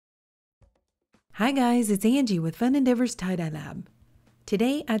Hi guys, it's Angie with Fun Endeavors Tie-Dye Lab.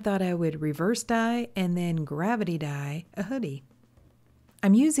 Today I thought I would reverse dye and then gravity dye a hoodie.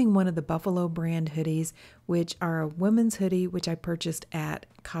 I'm using one of the Buffalo brand hoodies, which are a women's hoodie which I purchased at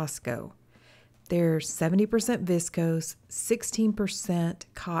Costco. They're 70% viscose, 16%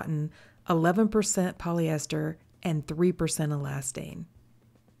 cotton, 11% polyester, and 3% elastane.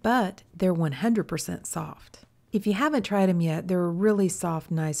 But they're 100% soft. If you haven't tried them yet, they're a really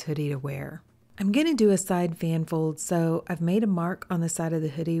soft, nice hoodie to wear. I'm going to do a side fan fold, so I've made a mark on the side of the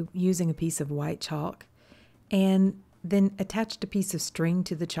hoodie using a piece of white chalk and then attached a piece of string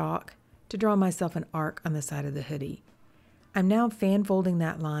to the chalk to draw myself an arc on the side of the hoodie. I'm now fan folding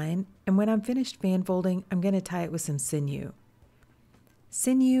that line, and when I'm finished fan folding, I'm going to tie it with some sinew.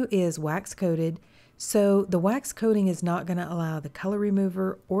 Sinew is wax coated, so the wax coating is not going to allow the color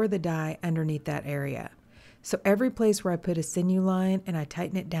remover or the dye underneath that area. So every place where I put a sinew line and I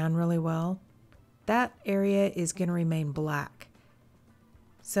tighten it down really well, that area is going to remain black.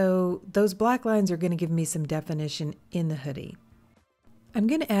 So those black lines are going to give me some definition in the hoodie. I'm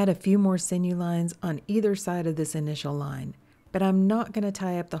going to add a few more sinew lines on either side of this initial line, but I'm not going to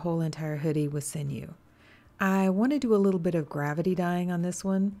tie up the whole entire hoodie with sinew. I want to do a little bit of gravity dyeing on this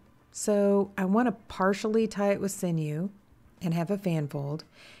one, so I want to partially tie it with sinew and have a fan fold,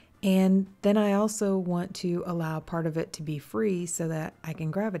 and then I also want to allow part of it to be free so that I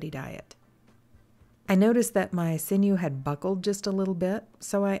can gravity dye it. I noticed that my sinew had buckled just a little bit,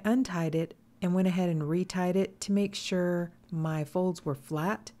 so I untied it and went ahead and retied it to make sure my folds were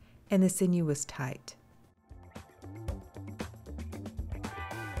flat and the sinew was tight.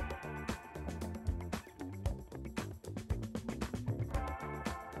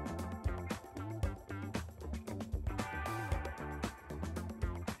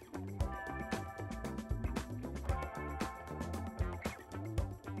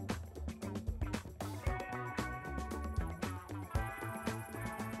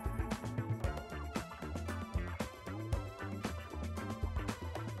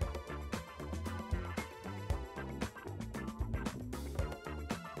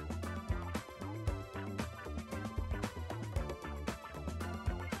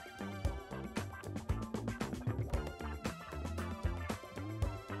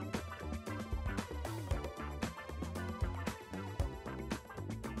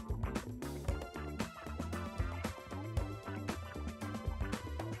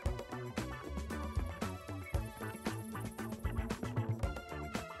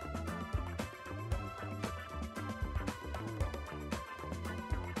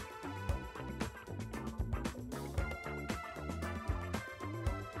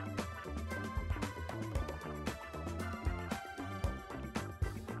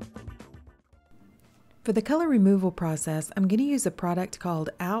 For the color removal process, I'm going to use a product called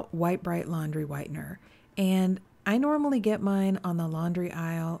OWB Brite Laundry Whitener, and I normally get mine on the laundry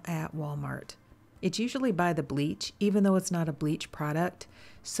aisle at Walmart. It's usually by the bleach, even though it's not a bleach product,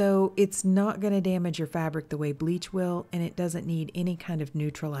 so it's not going to damage your fabric the way bleach will, and it doesn't need any kind of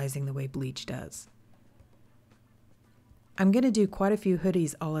neutralizing the way bleach does. I'm going to do quite a few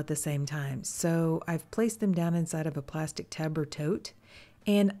hoodies all at the same time, so I've placed them down inside of a plastic tub or tote,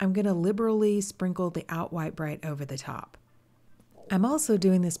 and I'm going to liberally sprinkle the OWB Brite over the top. I'm also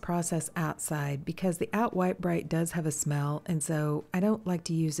doing this process outside because the OWB Brite does have a smell, and so I don't like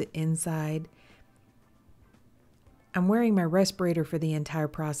to use it inside. I'm wearing my respirator for the entire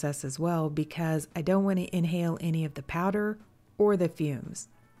process as well because I don't want to inhale any of the powder or the fumes.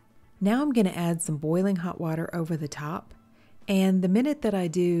 Now I'm going to add some boiling hot water over the top, and the minute that I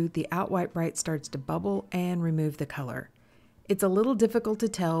do, the OWB Brite starts to bubble and remove the color. It's a little difficult to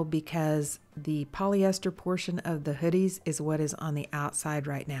tell because the polyester portion of the hoodies is what is on the outside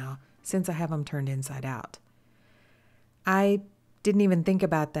right now, since I have them turned inside out. I didn't even think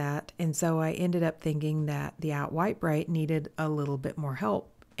about that, and so I ended up thinking that the OWB Brite needed a little bit more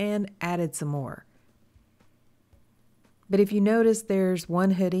help and added some more. But if you notice, there's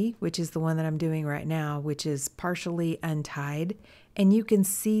one hoodie, which is the one that I'm doing right now, which is partially untied, and you can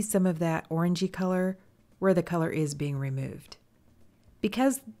see some of that orangey color where the color is being removed.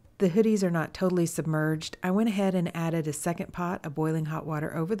 Because the hoodies are not totally submerged, I went ahead and added a second pot of boiling hot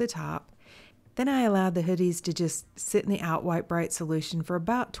water over the top. Then I allowed the hoodies to just sit in the OWB Brite solution for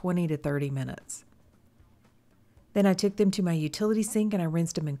about 20 to 30 minutes. Then I took them to my utility sink and I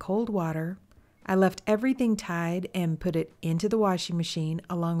rinsed them in cold water. I left everything tied and put it into the washing machine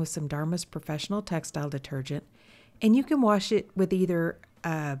along with some Dharma's Professional Textile Detergent. And you can wash it with either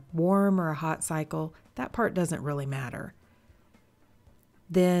a warm or a hot cycle. That part doesn't really matter.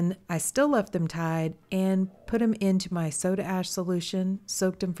 Then I still left them tied and put them into my soda ash solution,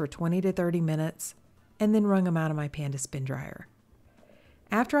 soaked them for 20 to 30 minutes, and then wrung them out of my Panda spin dryer.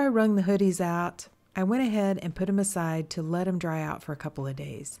 After I wrung the hoodies out, I went ahead and put them aside to let them dry out for a couple of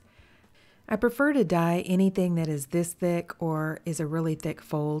days. I prefer to dye anything that is this thick or is a really thick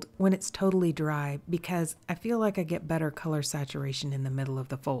fold when it's totally dry because I feel like I get better color saturation in the middle of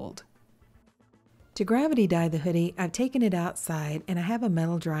the fold. To gravity dye the hoodie, I've taken it outside and I have a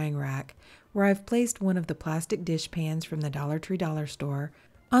metal drying rack where I've placed one of the plastic dish pans from the Dollar Tree dollar store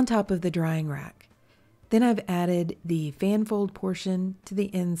on top of the drying rack. Then I've added the fan fold portion to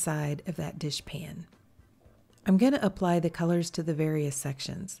the inside of that dish pan. I'm going to apply the colors to the various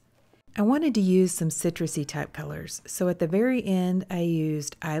sections. I wanted to use some citrusy type colors, so at the very end I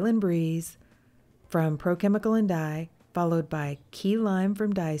used Island Breeze from Pro Chemical and Dye, followed by Key Lime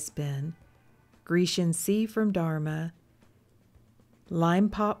from Dye Spin, Grecian Sea from Dharma, Lime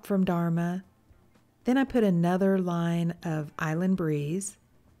Pop from Dharma, then I put another line of Island Breeze,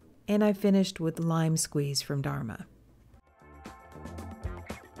 and I finished with Lime Squeeze from Dharma.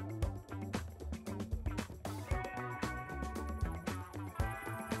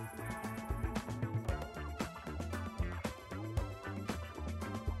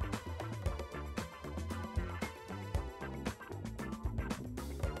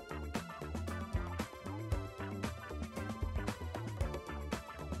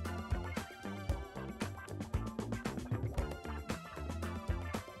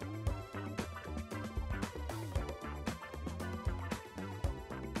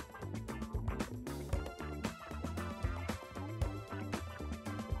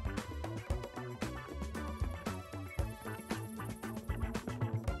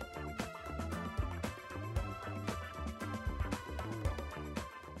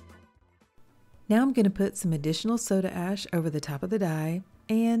 Now I'm going to put some additional soda ash over the top of the dye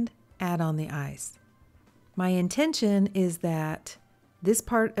and add on the ice. My intention is that this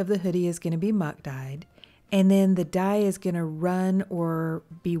part of the hoodie is going to be muck dyed, and then the dye is going to run or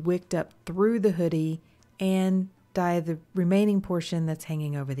be wicked up through the hoodie and dye the remaining portion that's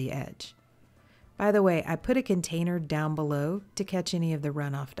hanging over the edge. By the way, I put a container down below to catch any of the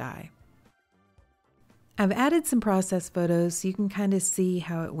runoff dye. I've added some process photos so you can kind of see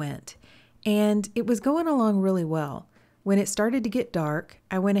how it went. And it was going along really well. When it started to get dark,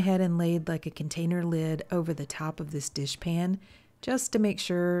 I went ahead and laid like a container lid over the top of this dish pan just to make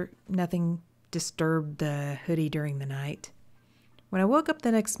sure nothing disturbed the hoodie during the night. When I woke up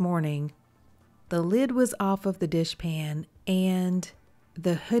the next morning, the lid was off of the dish pan and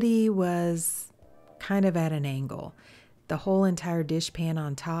the hoodie was kind of at an angle. The whole entire dish pan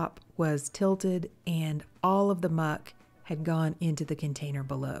on top was tilted and all of the muck had gone into the container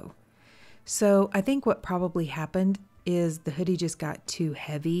below. So I think what probably happened is the hoodie just got too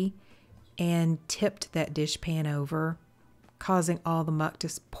heavy and tipped that dish pan over, causing all the muck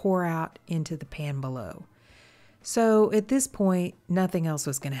to pour out into the pan below. So at this point, nothing else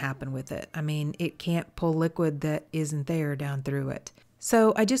was going to happen with it. I mean, it can't pull liquid that isn't there down through it.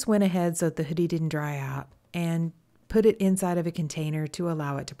 So I just went ahead so that the hoodie didn't dry out and put it inside of a container to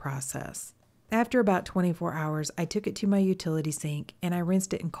allow it to process. After about 24 hours, I took it to my utility sink and I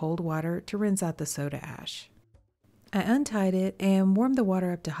rinsed it in cold water to rinse out the soda ash. I untied it and warmed the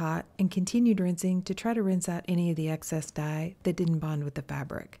water up to hot and continued rinsing to try to rinse out any of the excess dye that didn't bond with the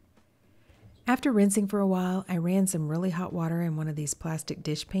fabric. After rinsing for a while, I ran some really hot water in one of these plastic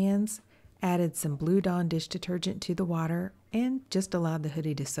dish pans, added some Blue Dawn dish detergent to the water, and just allowed the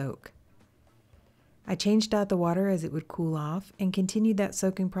hoodie to soak. I changed out the water as it would cool off and continued that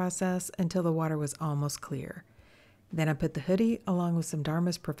soaking process until the water was almost clear. Then I put the hoodie along with some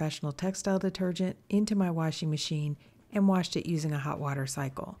Dharma's Professional Textile Detergent into my washing machine and washed it using a hot water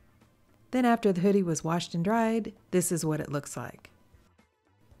cycle. Then after the hoodie was washed and dried, this is what it looks like.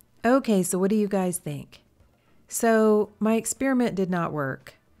 Okay, so what do you guys think? So my experiment did not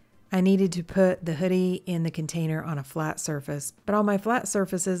work. I needed to put the hoodie in the container on a flat surface, but all my flat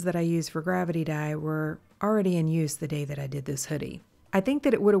surfaces that I use for gravity dye were already in use the day that I did this hoodie. I think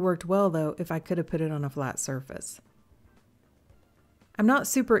that it would have worked well though if I could have put it on a flat surface. I'm not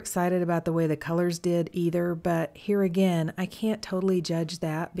super excited about the way the colors did either, but here again, I can't totally judge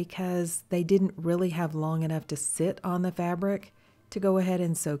that because they didn't really have long enough to sit on the fabric to go ahead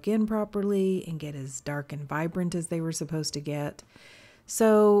and soak in properly and get as dark and vibrant as they were supposed to get.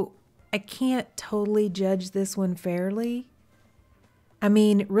 So I can't totally judge this one fairly. I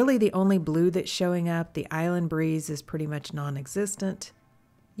mean, really the only blue that's showing up, the Island Breeze, is pretty much non-existent.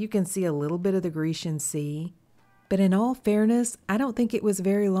 You can see a little bit of the Grecian Sea. But in all fairness, I don't think it was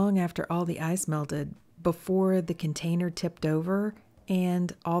very long after all the ice melted before the container tipped over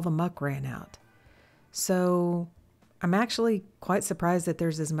and all the muck ran out. So I'm actually quite surprised that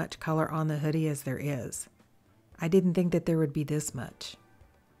there's as much color on the hoodie as there is. I didn't think that there would be this much.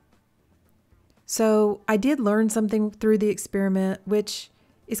 So I did learn something through the experiment, which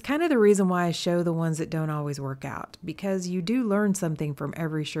is kind of the reason why I show the ones that don't always work out, because you do learn something from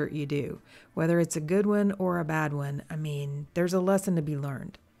every shirt you do, whether it's a good one or a bad one. I mean, there's a lesson to be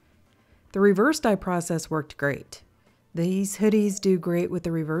learned. The reverse dye process worked great. These hoodies do great with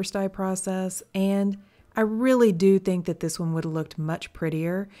the reverse dye process, and I really do think that this one would have looked much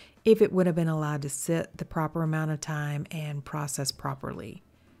prettier if it would have been allowed to sit the proper amount of time and process properly.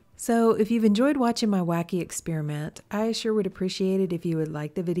 So if you've enjoyed watching my wacky experiment, I sure would appreciate it if you would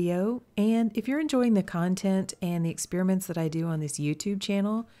like the video. And if you're enjoying the content and the experiments that I do on this YouTube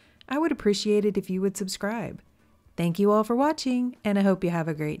channel, I would appreciate it if you would subscribe. Thank you all for watching, and I hope you have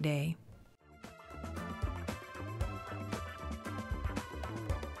a great day.